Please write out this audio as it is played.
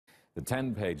The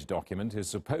 10-page document is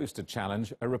supposed to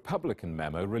challenge a Republican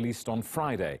memo released on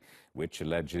Friday, which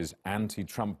alleges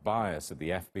anti-Trump bias at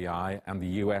the FBI and the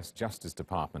U.S. Justice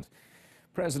Department.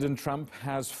 President Trump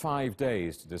has 5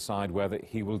 days to decide whether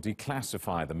he will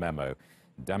declassify the memo.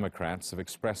 Democrats have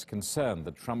expressed concern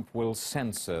that Trump will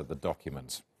censor the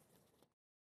document.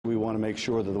 We want to make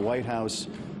sure that the White House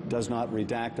does not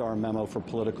redact our memo for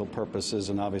political purposes,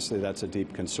 and obviously that's a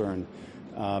deep concern.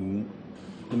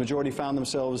 The majority found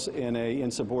themselves in an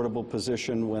insubordinable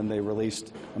position when they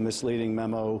released a misleading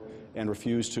memo and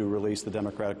refused to release the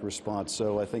Democratic response.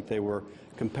 So I think they were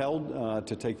compelled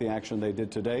to take the action they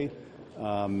did today,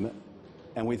 and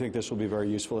we think this will be very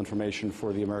useful information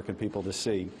for the American people to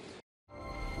see.